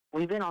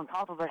we've been on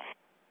top of a hill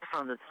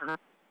from the tsunami.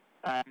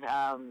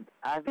 And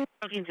I've been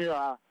talking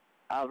to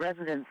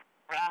residents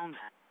around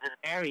this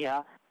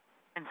area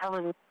and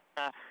telling me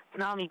the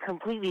tsunami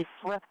completely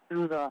swept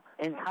through the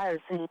entire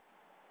city.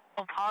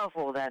 So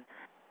powerful that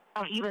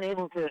I'm even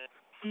able to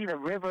see the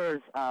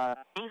river's the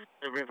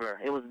river.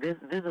 It was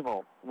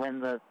visible when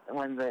the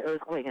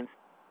earthquake and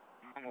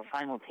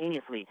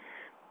simultaneously,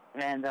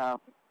 and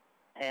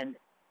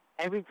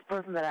every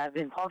person that I've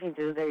been talking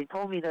to, they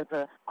told me that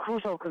the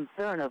crucial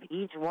concern of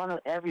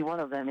every one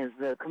of them is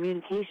the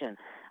communication.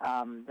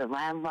 The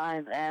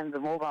landlines and the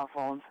mobile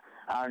phones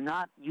are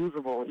not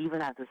usable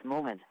even at this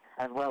moment,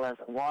 as well as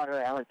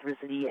water,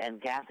 electricity, and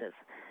gases.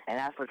 And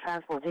as for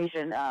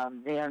transportation,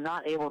 they are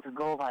not able to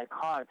go by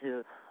car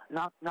to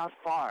not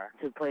far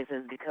to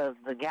places because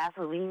the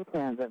gasoline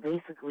stands are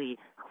basically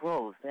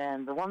closed.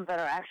 And the ones that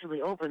are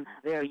actually open,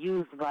 they are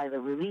used by the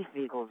relief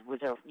vehicles,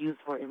 which are used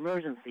for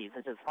emergencies,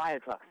 such as fire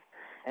trucks.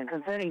 And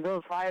concerning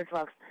those fire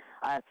trucks,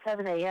 at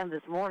 7 a.m.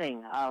 this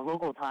morning,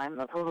 local time,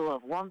 a total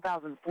of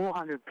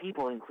 1,400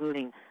 people,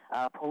 including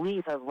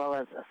police as well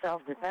as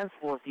self-defense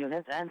force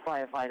units and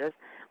firefighters,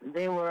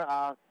 they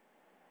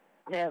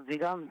have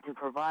begun to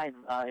provide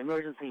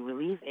emergency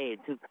relief aid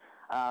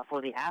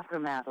for the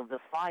aftermath of the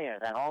fire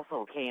that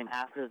also came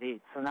after the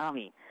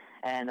tsunami.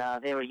 And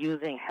they were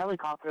using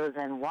helicopters,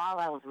 and while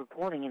I was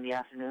reporting in the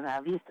afternoon,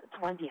 at least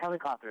 20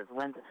 helicopters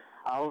went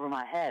over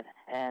my head.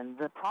 And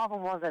the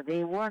problem was that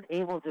they weren't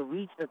able to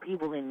reach the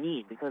people in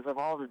need because of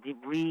all the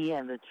debris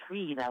and the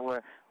trees that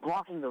were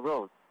blocking the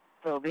road.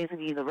 So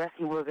basically the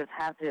rescue workers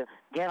had to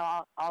get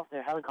off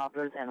their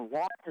helicopters and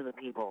walk to the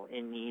people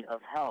in need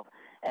of help.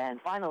 And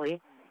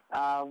finally,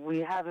 we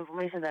have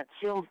information that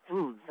chilled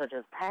foods such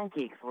as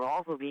pancakes were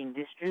also being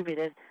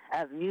distributed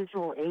as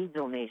mutual aid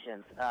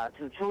donations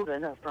to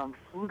children from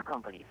food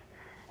companies.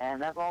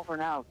 And that's all for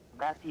now.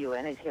 Back to you,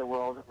 NHK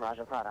World,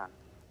 Raja Pradhan.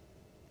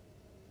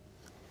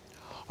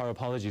 Our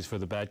apologies for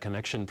the bad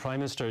connection. Prime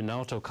Minister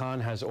Naoto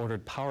Kan has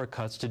ordered power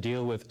cuts to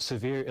deal with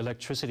severe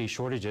electricity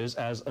shortages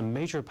as a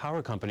major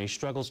power company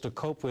struggles to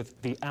cope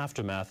with the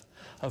aftermath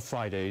of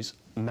Friday's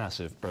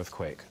massive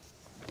earthquake.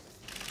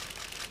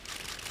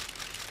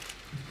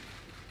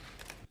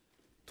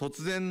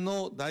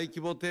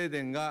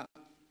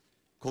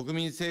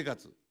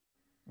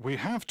 We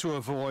have to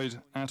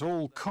avoid at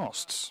all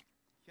costs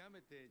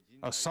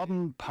a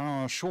sudden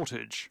power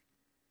shortage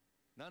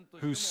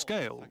whose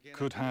scale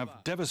could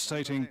have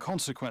devastating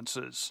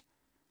consequences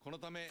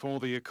for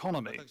the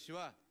economy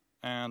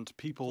and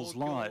people's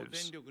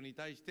lives.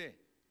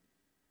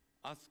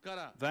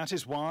 That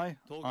is why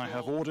I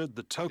have ordered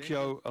the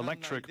Tokyo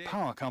Electric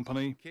Power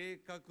Company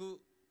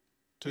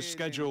to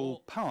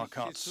schedule power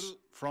cuts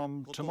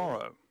from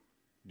tomorrow.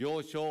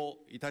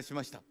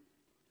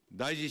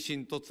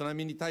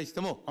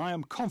 I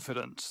am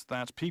confident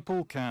that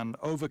people can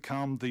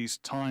overcome these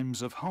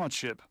times of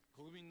hardship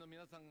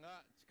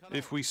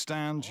if we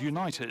stand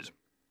united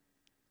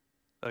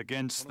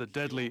against the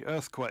deadly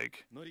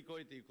earthquake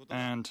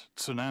and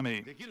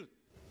tsunami.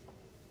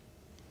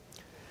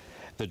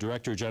 The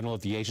Director General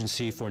of the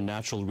Agency for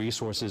Natural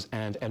Resources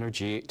and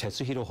Energy,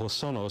 Tetsuhiro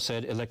Hosono,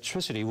 said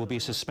electricity will be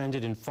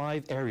suspended in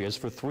 5 areas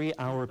for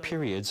 3-hour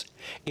periods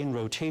in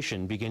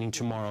rotation beginning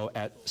tomorrow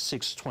at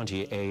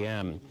 6:20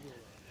 a.m.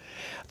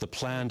 The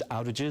planned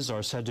outages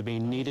are said to be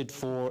needed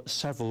for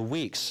several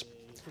weeks.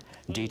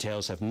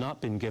 Details have not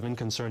been given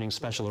concerning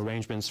special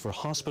arrangements for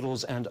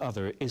hospitals and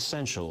other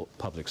essential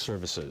public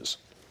services.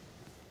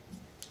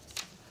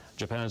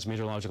 Japan's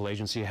meteorological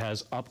agency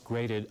has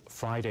upgraded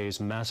Friday's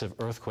massive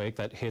earthquake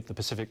that hit the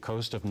Pacific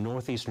coast of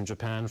northeastern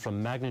Japan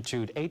from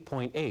magnitude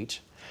 8.8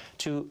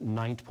 to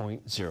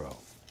 9.0.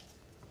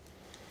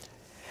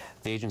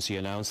 The agency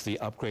announced the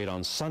upgrade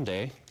on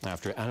Sunday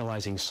after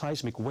analyzing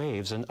seismic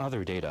waves and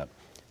other data.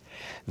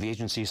 The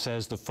agency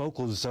says the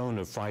focal zone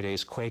of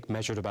Friday's quake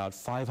measured about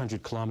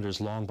 500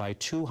 kilometers long by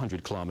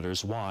 200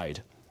 kilometers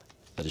wide.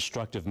 The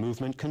destructive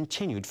movement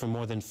continued for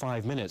more than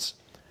 5 minutes.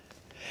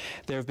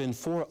 There have been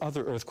 4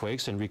 other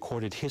earthquakes in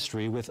recorded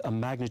history with a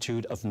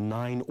magnitude of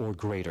 9 or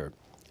greater.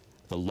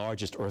 The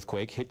largest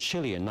earthquake hit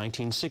Chile in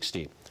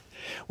 1960,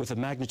 with a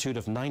magnitude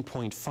of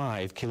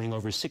 9.5, killing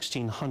over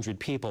 1,600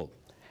 people.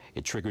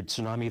 It triggered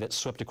tsunami that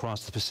swept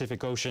across the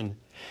Pacific Ocean,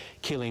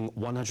 killing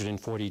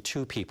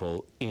 142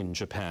 people in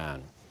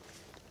Japan.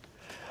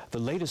 The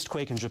latest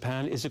quake in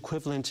Japan is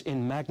equivalent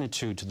in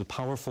magnitude to the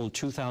powerful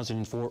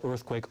 2004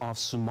 earthquake off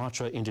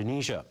Sumatra,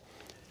 Indonesia.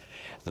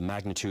 The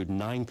magnitude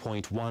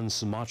 9.1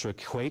 Sumatra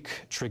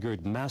quake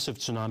triggered massive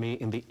tsunami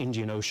in the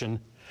Indian Ocean,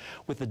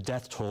 with the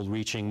death toll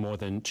reaching more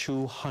than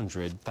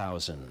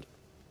 200,000.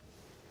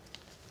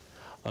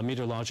 A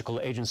meteorological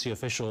agency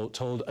official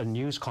told a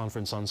news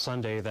conference on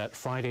Sunday that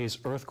Friday's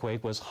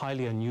earthquake was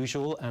highly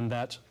unusual and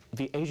that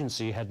the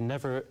agency had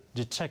never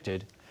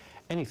detected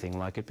anything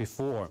like it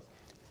before.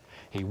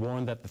 He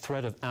warned that the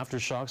threat of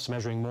aftershocks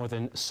measuring more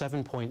than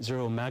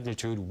 7.0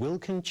 magnitude will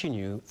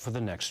continue for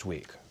the next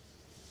week.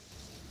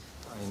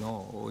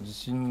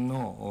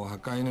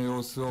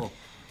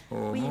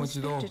 We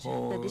inspected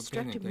the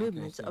destructive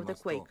movements of the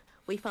quake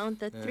we found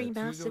that 3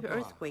 massive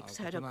earthquakes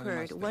had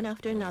occurred one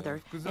after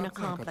another in a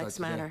complex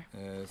manner.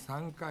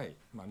 3回、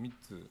3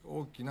つ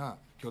大きな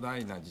巨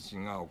大な地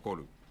震が起こ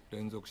る、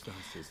連続して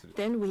発生する。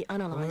 Then we こ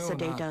の analyzed よ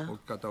the うな data 起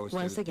き方をして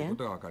いる once という again こ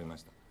とが分かりま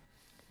した。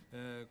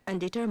 and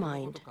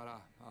determined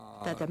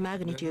that the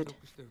magnitude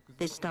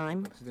this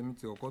time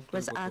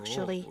was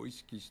actually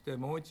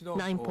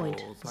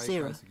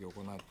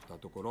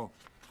 9.0.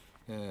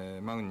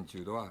 マグニチ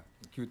ュードは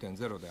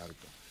 9.0 である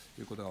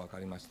ということが分か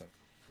りました。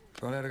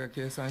我々が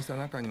計算した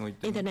中におい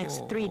て In the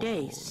next 3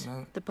 days,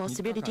 the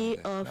possibility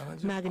of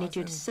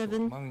magnitude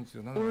 7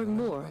 or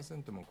more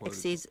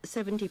exceeds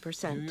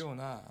 70%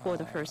 for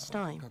the first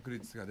time. 確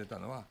率が出た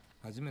のは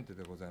初めて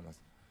でございま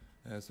す。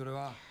それ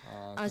は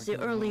As the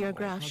earlier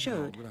graph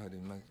showed,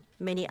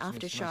 many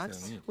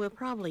aftershocks will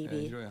probably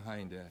be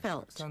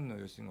felt,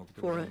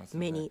 for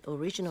many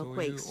original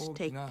quakes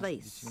take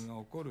place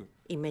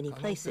in many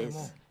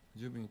places.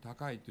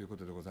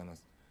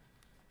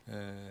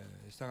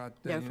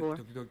 Therefore,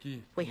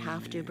 we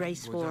have to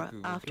brace for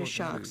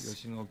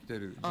aftershocks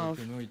of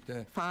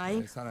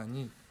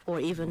 5 or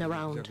even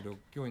around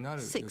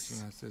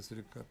 6.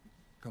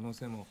 可能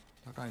性も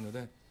高いの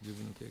で十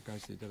分に警戒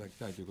していただき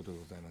たいということで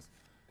ございます。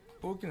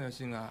大きな余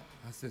震が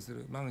発生す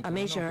るマグニチュード A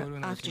major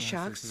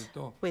aftershocks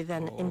with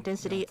an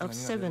intensity of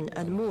 7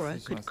 and more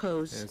could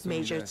cause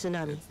major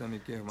tsunami.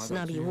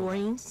 Tsunami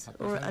warnings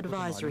or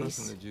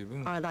advisories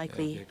are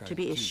likely to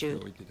be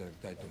issued.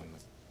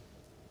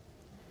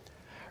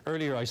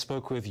 Earlier, I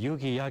spoke with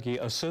Yugi Yagi,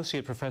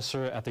 associate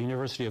professor at the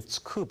University of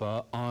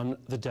Tsukuba, on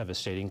the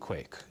devastating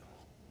quake.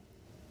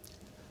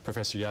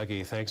 Professor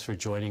Yagi, thanks for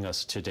joining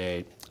us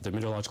today. The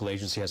Meteorological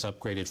Agency has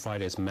upgraded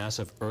Friday's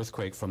massive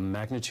earthquake from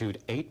magnitude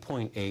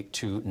 8.8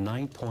 to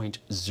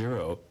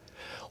 9.0.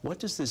 What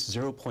does this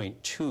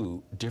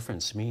 0.2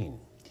 difference mean?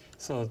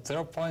 So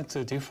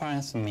 0.2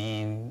 difference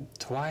means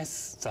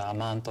twice the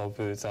amount of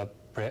the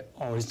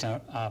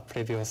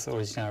previous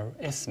original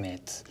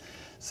estimate.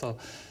 So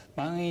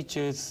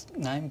magnitude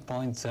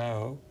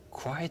 9.0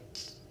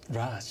 quite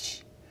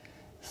large.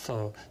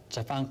 So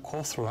Japan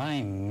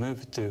coastline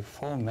moved to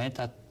 4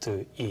 meters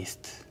to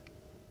east.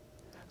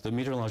 The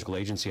Meteorological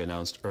Agency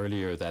announced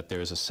earlier that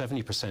there is a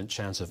 70%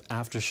 chance of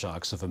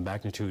aftershocks of a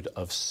magnitude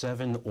of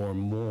 7 or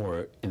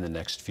more in the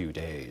next few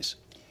days.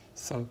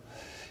 So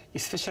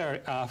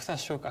especially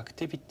aftershock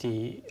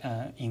activity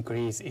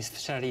increase,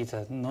 especially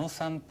the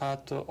northern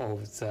part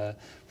of the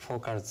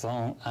focal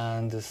zone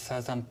and the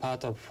southern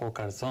part of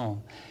focal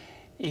zone.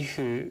 If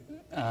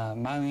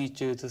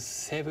magnitude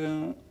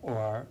 7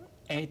 or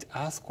 8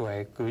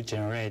 earthquake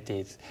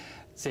generated,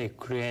 they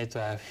create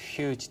a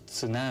huge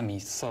tsunami.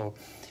 So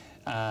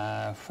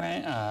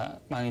when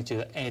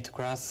magnitude 8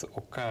 class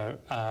occur,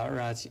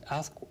 large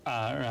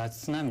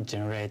tsunami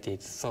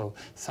generated. So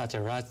such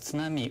a large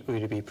tsunami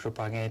will be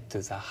propagated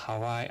to the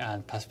Hawaii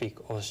and Pacific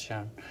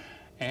Ocean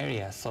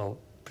area. So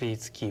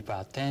please keep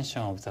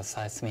attention of the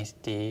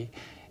seismicity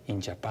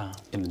in Japan.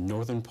 In the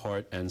northern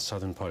part and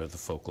southern part of the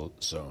focal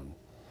zone.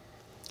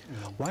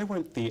 Why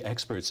weren't the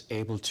experts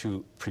able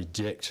to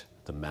predict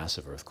the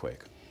massive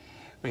earthquake?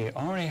 We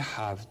only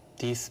have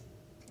this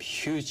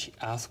huge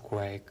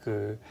earthquake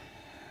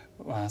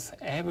once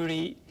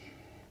every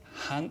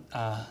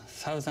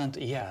 1,000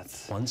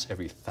 years. Once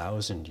every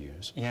 1,000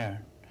 years? Yeah.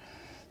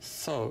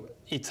 So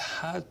it's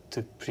hard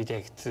to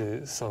predict,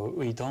 so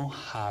we don't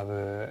have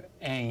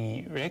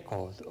any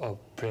record of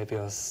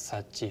previous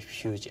such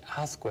huge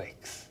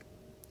earthquakes.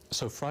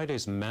 So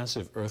Friday's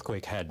massive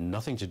earthquake had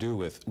nothing to do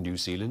with New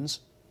Zealand's?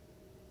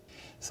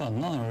 So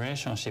no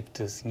relationship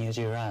to New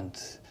Zealand.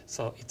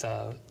 So it's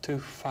too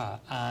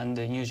far, and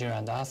the New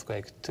Zealand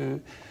earthquake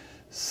too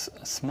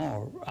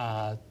small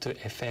to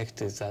affect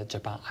the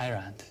Japan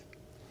island.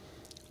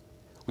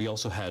 We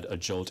also had a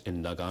jolt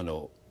in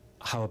Nagano.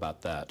 How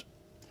about that?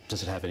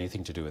 Does it have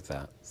anything to do with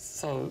that?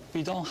 So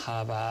we don't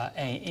have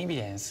any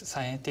evidence,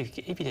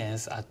 scientific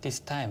evidence at this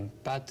time,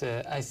 but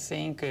I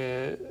think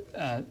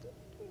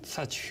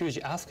such huge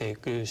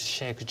earthquake could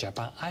shake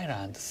Japan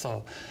island.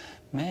 So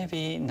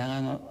maybe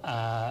Nagano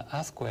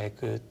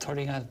earthquake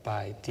triggered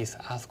by these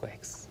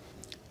earthquakes.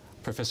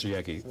 Professor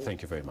Yagi,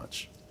 thank you very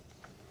much.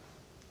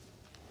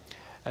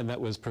 And that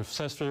was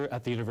Professor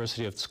at the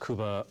University of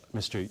Tsukuba,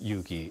 Mr.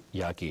 Yugi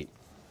Yagi.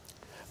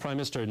 Prime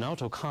Minister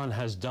Naoto Kan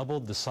has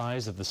doubled the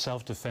size of the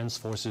Self-Defense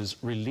Forces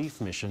relief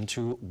mission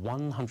to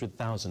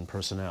 100,000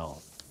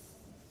 personnel.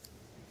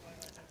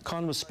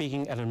 Kan was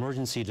speaking at an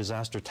emergency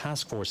disaster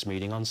task force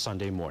meeting on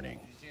Sunday morning.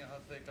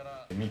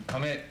 3日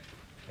目、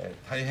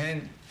大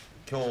変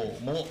今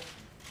日も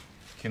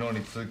昨日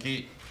に続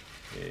き、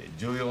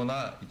重要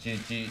な一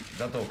日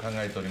だと考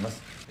えておりま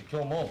す。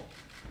今日も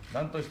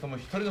何としても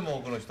一人でも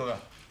多くの人が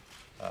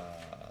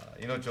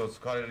命を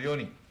救われるよう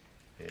に、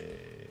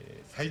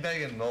最大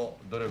限の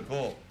努力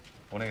を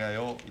お願い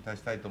をいた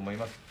したいと思い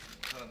ます。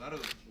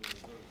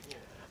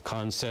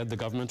Khan said the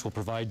government will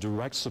provide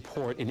direct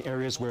support in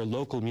areas where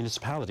local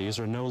municipalities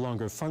are no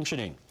longer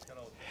functioning.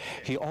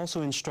 He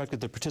also instructed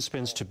the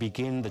participants to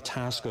begin the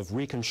task of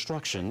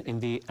reconstruction in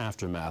the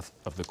aftermath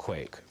of the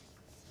quake.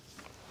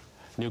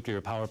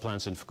 Nuclear power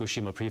plants in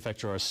Fukushima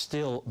Prefecture are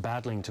still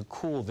battling to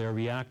cool their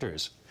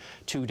reactors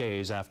 2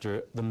 days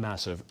after the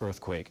massive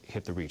earthquake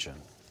hit the region.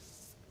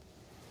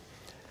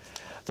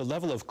 The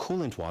level of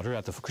coolant water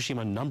at the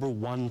Fukushima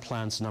 #1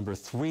 plant's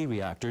 #3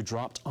 reactor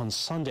dropped on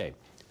Sunday.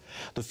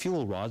 The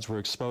fuel rods were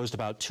exposed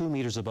about 2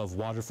 meters above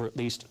water for at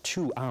least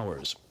 2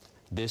 hours.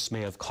 This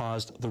may have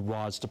caused the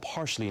rods to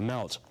partially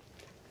melt.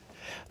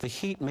 The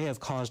heat may have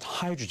caused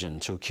hydrogen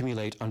to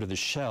accumulate under the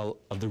shell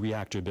of the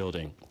reactor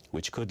building,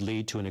 which could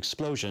lead to an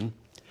explosion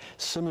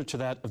similar to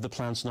that of the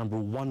plant's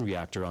 #1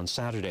 reactor on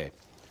Saturday.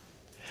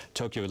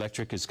 Tokyo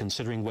Electric is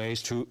considering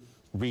ways to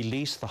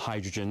release the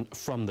hydrogen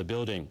from the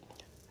building.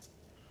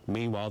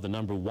 Meanwhile, the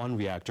 #1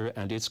 reactor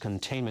and its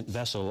containment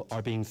vessel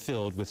are being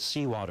filled with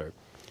seawater.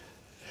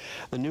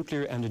 The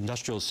Nuclear and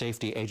Industrial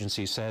Safety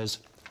Agency says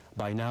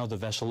by now the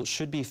vessel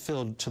should be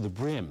filled to the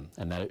brim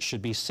and that it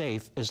should be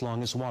safe as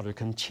long as water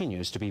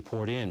continues to be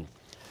poured in.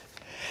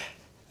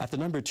 At the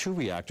 #2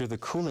 reactor, the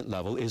coolant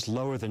level is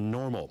lower than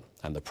normal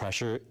and the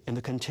pressure in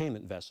the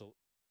containment vessel.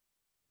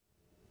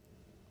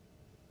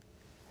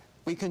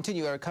 We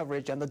continue our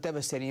coverage on the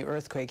devastating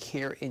earthquake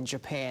here in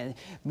Japan.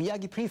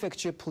 Miyagi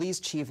Prefecture Police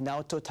Chief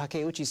Naoto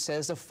Takeuchi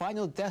says the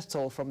final death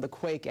toll from the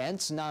quake and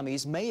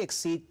tsunamis may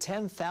exceed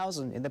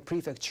 10,000 in the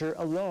prefecture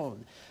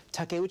alone.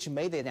 Takeuchi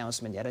made the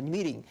announcement at a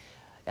meeting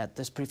at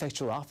this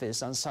prefectural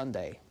office on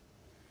Sunday.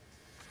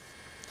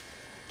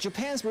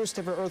 Japan's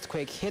worst-ever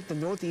earthquake hit the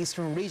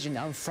northeastern region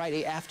on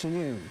Friday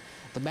afternoon.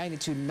 The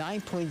magnitude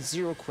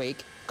 9.0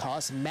 quake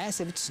caused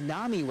massive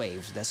tsunami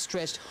waves that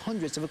stretched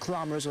hundreds of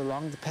kilometers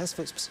along the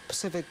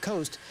Pacific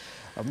coast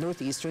of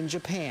northeastern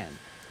Japan.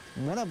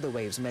 One of the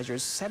waves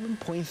measures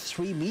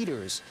 7.3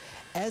 meters.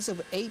 As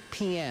of 8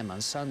 p.m.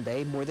 on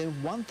Sunday, more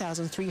than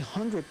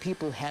 1,300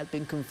 people had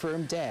been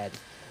confirmed dead,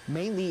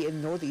 mainly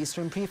in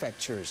northeastern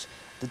prefectures.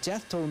 The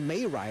death toll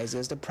may rise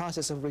as the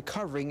process of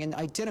recovering and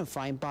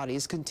identifying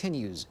bodies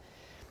continues.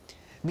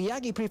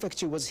 Miyagi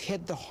Prefecture was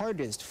hit the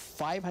hardest.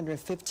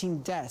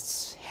 515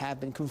 deaths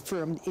have been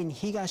confirmed in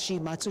Higashi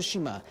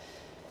Matsushima,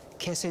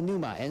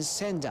 Kesenuma, and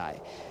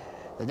Sendai.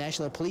 The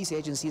National Police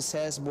Agency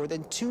says more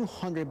than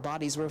 200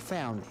 bodies were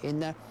found in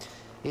the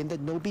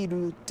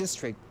Nobiru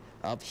district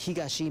of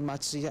Higashi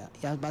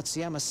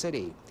Matsuyama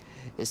City.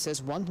 It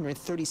says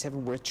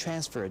 137 were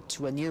transferred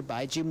to a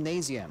nearby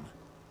gymnasium.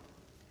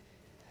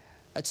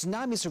 A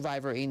tsunami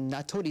survivor in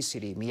Natori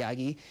City,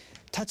 Miyagi,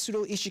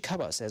 Tatsuro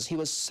Ishikawa says he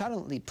was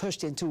suddenly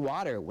pushed into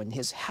water when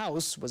his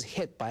house was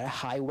hit by a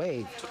high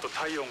wave.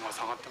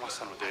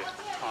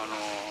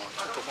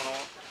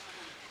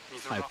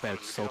 I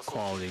felt so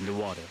cold in the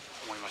water.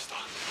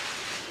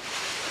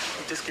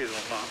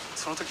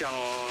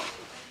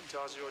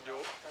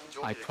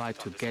 I tried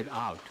to get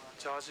out.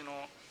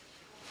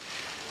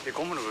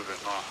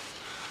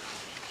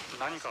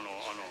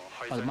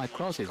 But my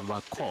clothes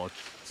were caught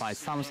by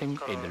something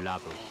in the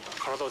lava.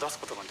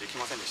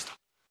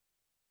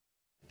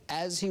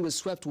 As he was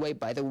swept away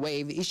by the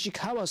wave,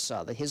 Ishikawa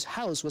saw that his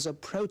house was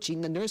approaching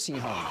the nursing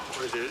home.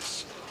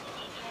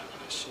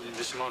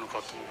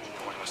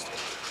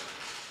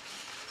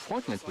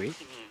 Fortunately,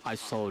 I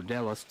saw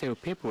there were still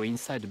people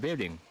inside the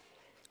building.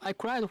 I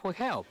cried for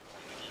help.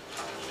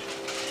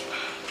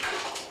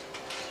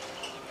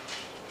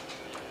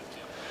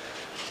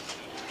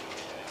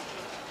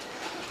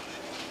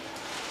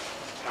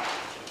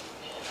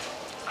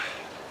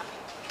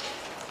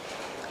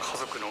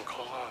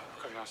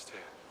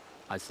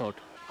 I thought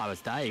I was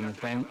dying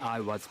when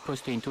I was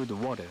pushed into the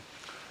water.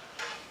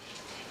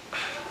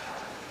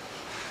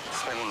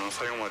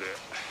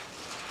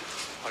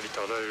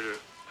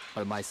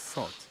 But my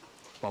thoughts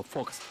were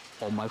focused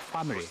on my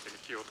family.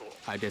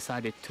 I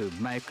decided to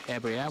make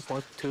every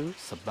effort to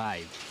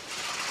survive.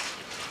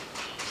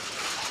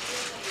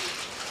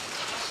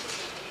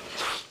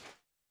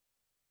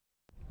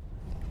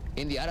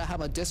 In the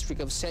Arahama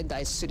district of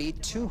Sendai City,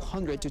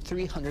 200 to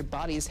 300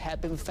 bodies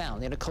have been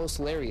found in a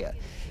coastal area.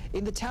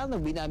 In the town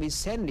of Minami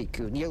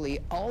Senriku, nearly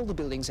all the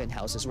buildings and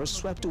houses were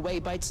swept away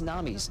by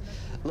tsunamis.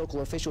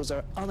 Local officials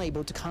are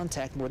unable to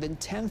contact more than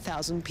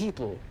 10,000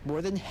 people,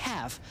 more than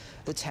half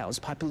the town's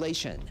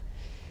population.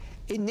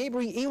 In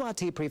neighboring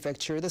Iwate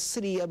Prefecture, the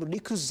city of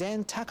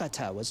Rikuzen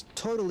Takata was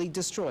totally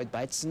destroyed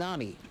by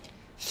tsunami.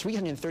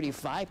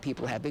 335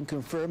 people have been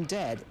confirmed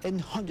dead and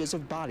hundreds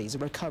of bodies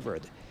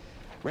recovered.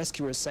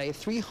 Rescuers say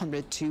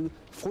 300 to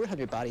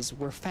 400 bodies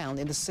were found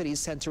in the city's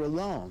center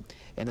alone,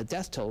 and the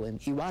death toll in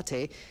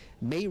Iwate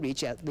may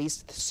reach at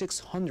least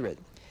 600.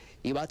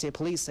 Iwate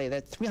police say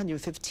that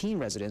 315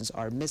 residents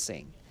are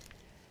missing.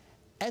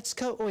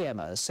 Etsuka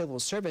Oyama, a civil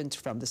servant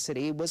from the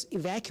city, was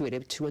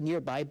evacuated to a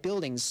nearby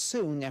building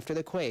soon after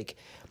the quake.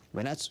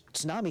 When a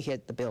tsunami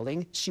hit the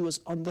building, she was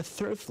on the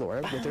 3rd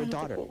floor with her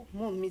daughter.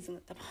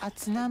 A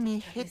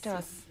tsunami hit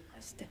us.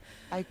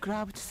 I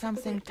grabbed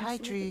something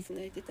tightly,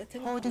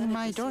 holding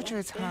my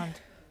daughter's hand.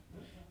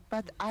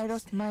 But I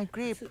lost my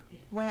grip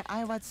when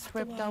I was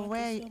swept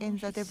away in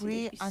the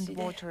debris and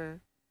water.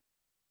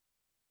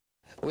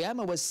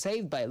 Oyama was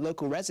saved by a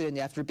local resident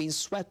after being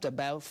swept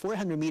about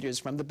 400 meters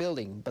from the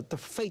building, but the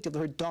fate of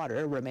her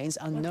daughter remains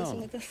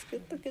unknown.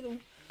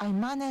 I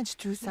managed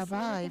to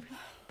survive,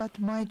 but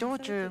my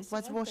daughter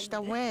was washed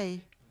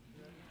away.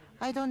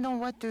 I don't know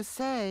what to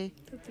say.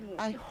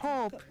 I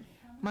hope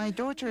my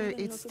daughter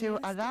is still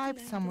alive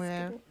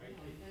somewhere.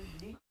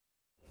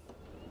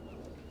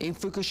 In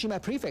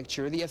Fukushima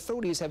Prefecture, the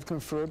authorities have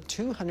confirmed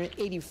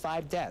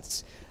 285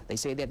 deaths. They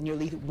say that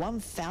nearly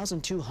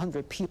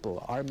 1,200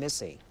 people are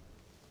missing.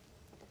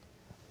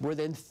 More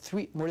than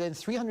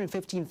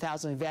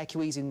 315,000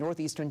 evacuees in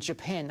northeastern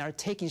Japan are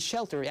taking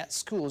shelter at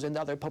schools and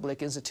other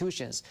public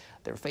institutions.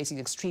 They're facing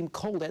extreme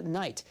cold at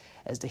night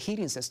as the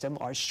heating system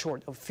are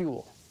short of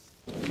fuel.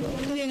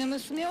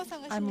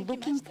 I'm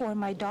looking for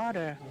my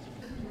daughter.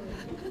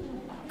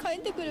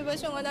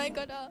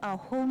 Our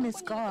home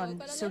is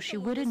gone, so she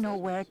wouldn't know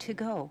where to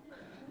go.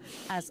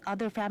 As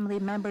other family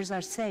members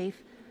are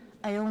safe,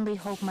 I only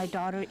hope my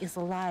daughter is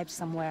alive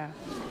somewhere.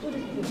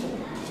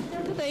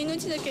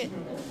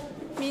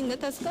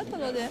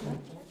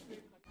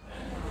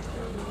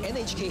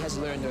 NHK has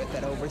learned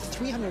that over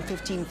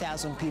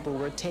 315,000 people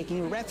were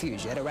taking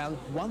refuge at around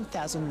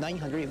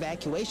 1,900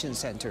 evacuation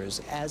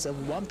centers as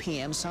of 1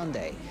 p.m.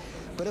 Sunday.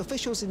 But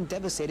officials in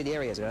devastated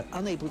areas are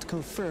unable to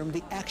confirm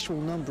the actual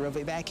number of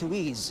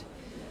evacuees.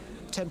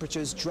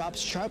 Temperatures drop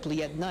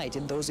sharply at night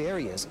in those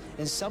areas,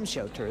 and some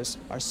shelters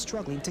are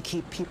struggling to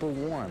keep people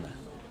warm.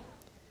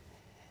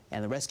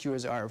 And the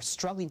rescuers are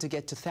struggling to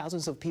get to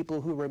thousands of people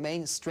who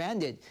remain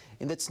stranded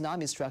in the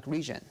tsunami-struck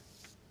region.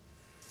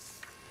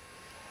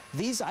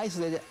 These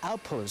isolated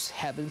outposts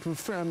have been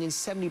confirmed in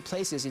 70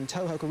 places in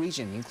Tohoku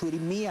region, including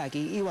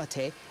Miyagi,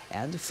 Iwate,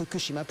 and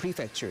Fukushima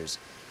prefectures.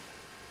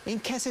 In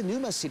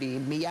Kasenuma City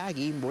in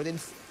Miyagi, more than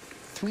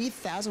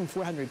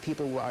 3,400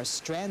 people are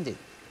stranded.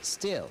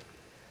 Still,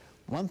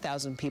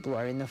 1,000 people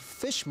are in a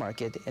fish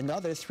market, and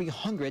another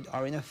 300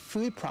 are in a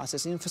food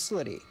processing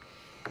facility.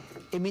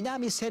 In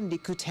Minami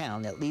Senriku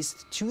town, at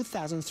least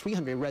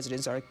 2,300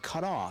 residents are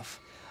cut off.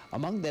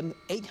 Among them,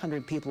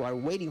 800 people are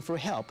waiting for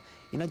help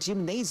in a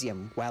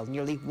gymnasium, while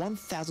nearly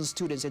 1,000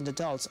 students and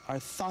adults are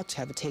thought to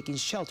have taken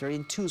shelter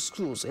in 2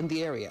 schools in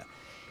the area.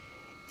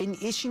 In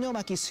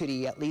Ishinomaki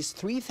City, at least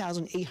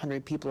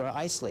 3,800 people are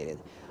isolated.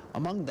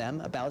 Among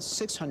them, about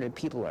 600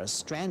 people are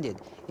stranded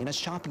in a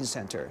shopping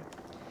center.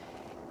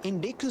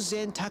 In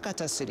Rikuzen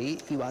Takata City,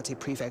 Iwate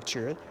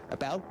Prefecture,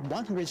 about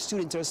 100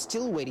 students are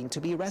still waiting to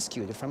be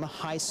rescued from a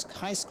high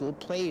school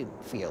playing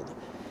field.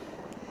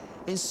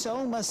 In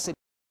Soma City,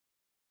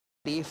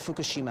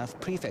 Fukushima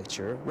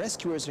Prefecture,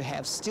 rescuers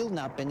have still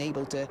not been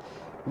able to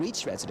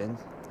reach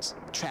residents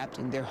trapped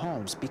in their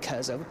homes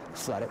because of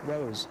flooded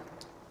roads.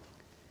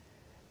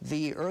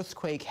 The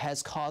earthquake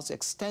has caused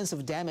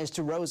extensive damage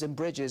to roads and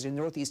bridges in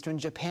northeastern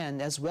Japan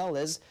as well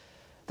as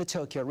the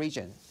Tokyo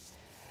region.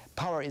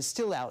 Power is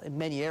still out in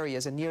many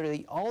areas, and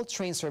nearly all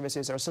train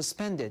services are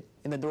suspended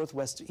in the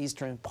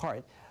northwest-eastern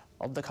part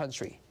of the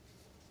country.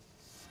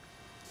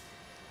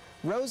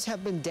 Roads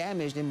have been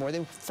damaged in more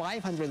than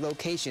 500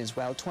 locations,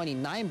 while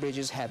 29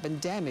 bridges have been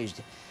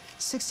damaged.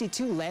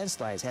 62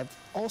 landslides have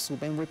also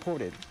been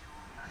reported.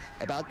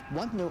 About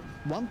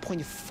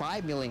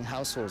 1.5 million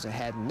households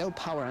had no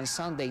power on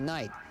Sunday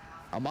night.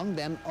 Among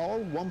them, all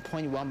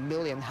 1.1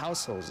 million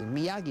households in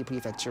Miyagi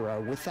Prefecture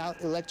are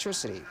without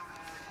electricity.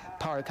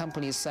 Power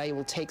companies say it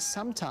will take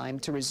some time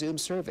to resume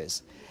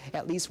service.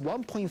 At least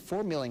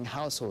 1.4 million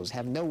households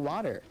have no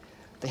water.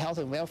 The Health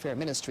and Welfare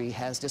Ministry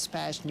has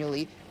dispatched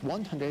nearly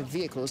 100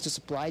 vehicles to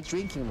supply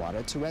drinking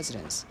water to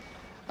residents.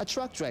 A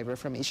truck driver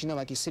from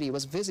Ishinomaki City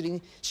was visiting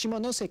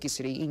Shimonoseki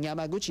City in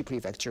Yamaguchi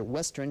Prefecture,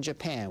 western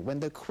Japan, when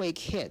the quake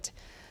hit.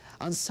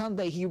 On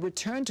Sunday, he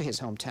returned to his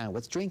hometown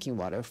with drinking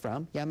water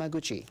from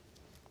Yamaguchi.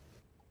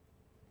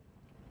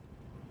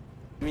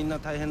 みんな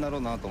大変だろ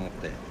うなと思っ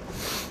て、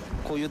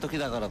こういう時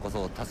だからこ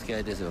そ助け合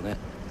いですよね。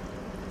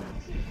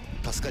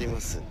助かり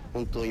ます。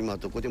本当今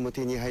どこでも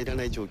手に入ら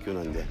ない状況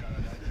なんで、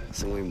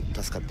すごい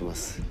助かってま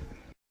す。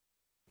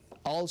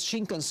 All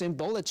Shinkansen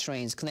bullet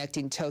trains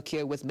connecting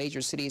Tokyo with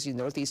major cities in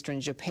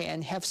northeastern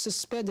Japan have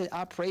suspended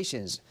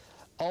operations.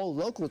 All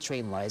local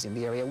train lines in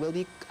the area will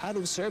be out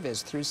of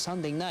service through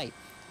Sunday night,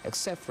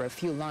 except for a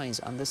few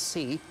lines on the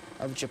Sea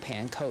of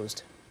Japan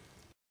coast.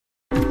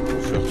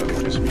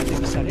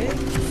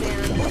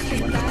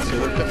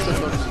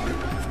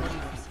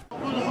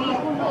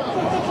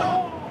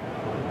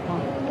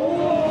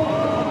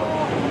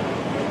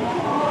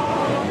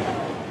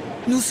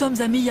 Nous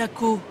sommes à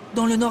Miyako,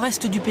 dans le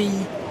nord-est du pays.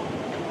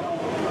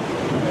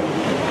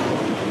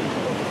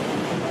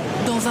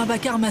 Dans un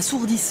vacarme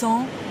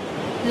assourdissant,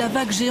 la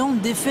vague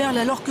géante déferle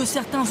alors que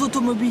certains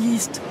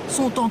automobilistes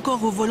sont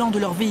encore au volant de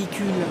leur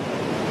véhicule.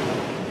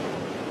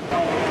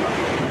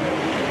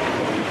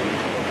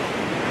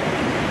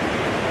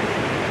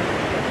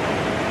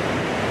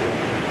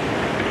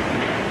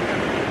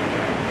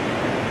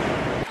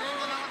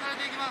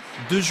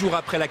 Deux jours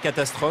après la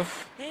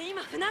catastrophe,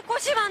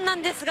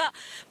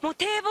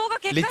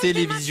 Les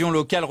télévisions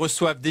locales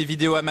reçoivent des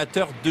vidéos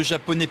amateurs de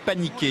Japonais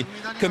paniqués,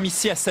 comme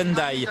ici à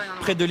Sendai,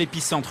 près de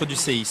l'épicentre du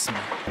séisme.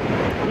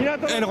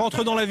 Elle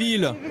rentre dans la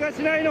ville.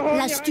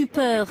 La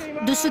stupeur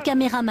de ce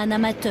caméraman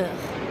amateur.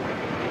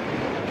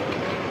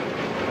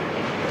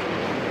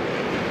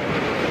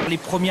 Les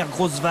premières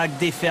grosses vagues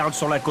déferlent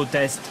sur la côte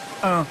est.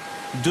 1,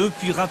 2,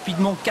 puis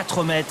rapidement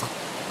 4 mètres,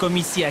 comme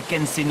ici à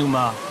Tsunami.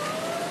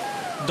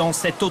 Dans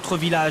cet autre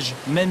village,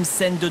 même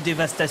scène de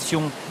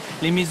dévastation,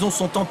 les maisons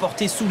sont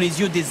emportées sous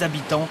les yeux des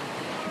habitants,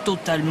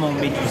 totalement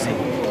médusés.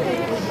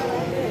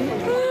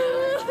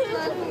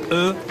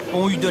 Eux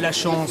ont eu de la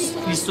chance,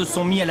 ils se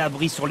sont mis à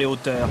l'abri sur les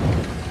hauteurs.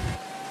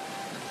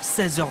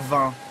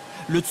 16h20,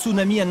 le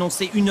tsunami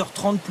annoncé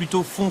 1h30 plus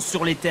tôt fonce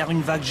sur les terres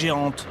une vague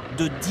géante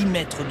de 10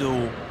 mètres de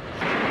haut.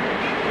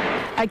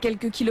 À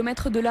quelques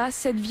kilomètres de là,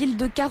 cette ville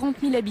de 40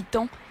 000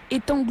 habitants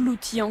est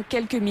engloutie en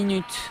quelques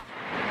minutes.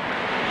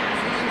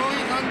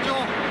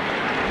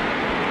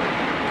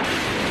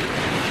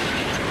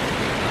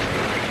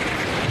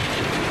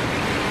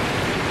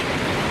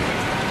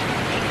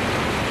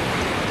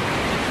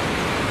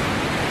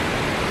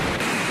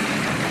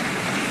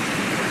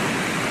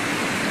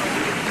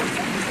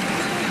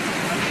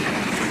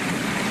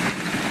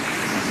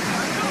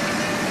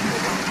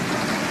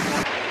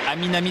 À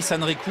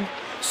Minami-Sanriku,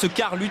 ce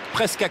car lutte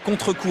presque à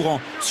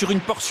contre-courant sur une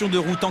portion de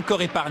route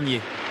encore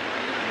épargnée.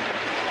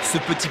 Ce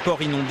petit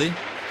port inondé,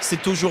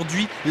 c'est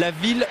aujourd'hui la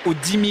ville aux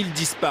 10 000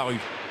 disparus.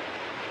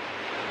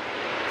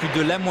 Plus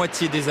de la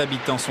moitié des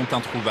habitants sont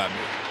introuvables.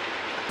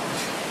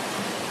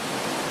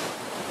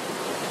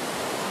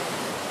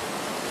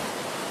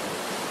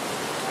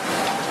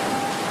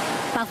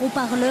 Par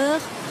haut-parleur,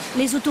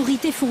 les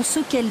autorités font ce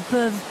qu'elles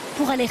peuvent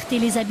pour alerter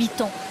les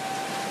habitants.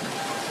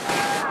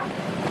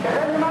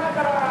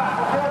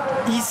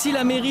 Ici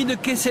la mairie de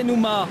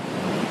Tsunami.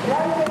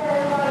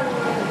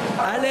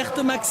 Alerte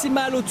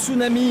maximale au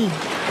tsunami.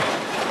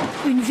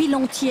 Une ville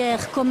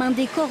entière comme un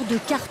décor de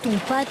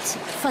carton-pâte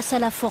face à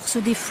la force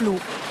des flots.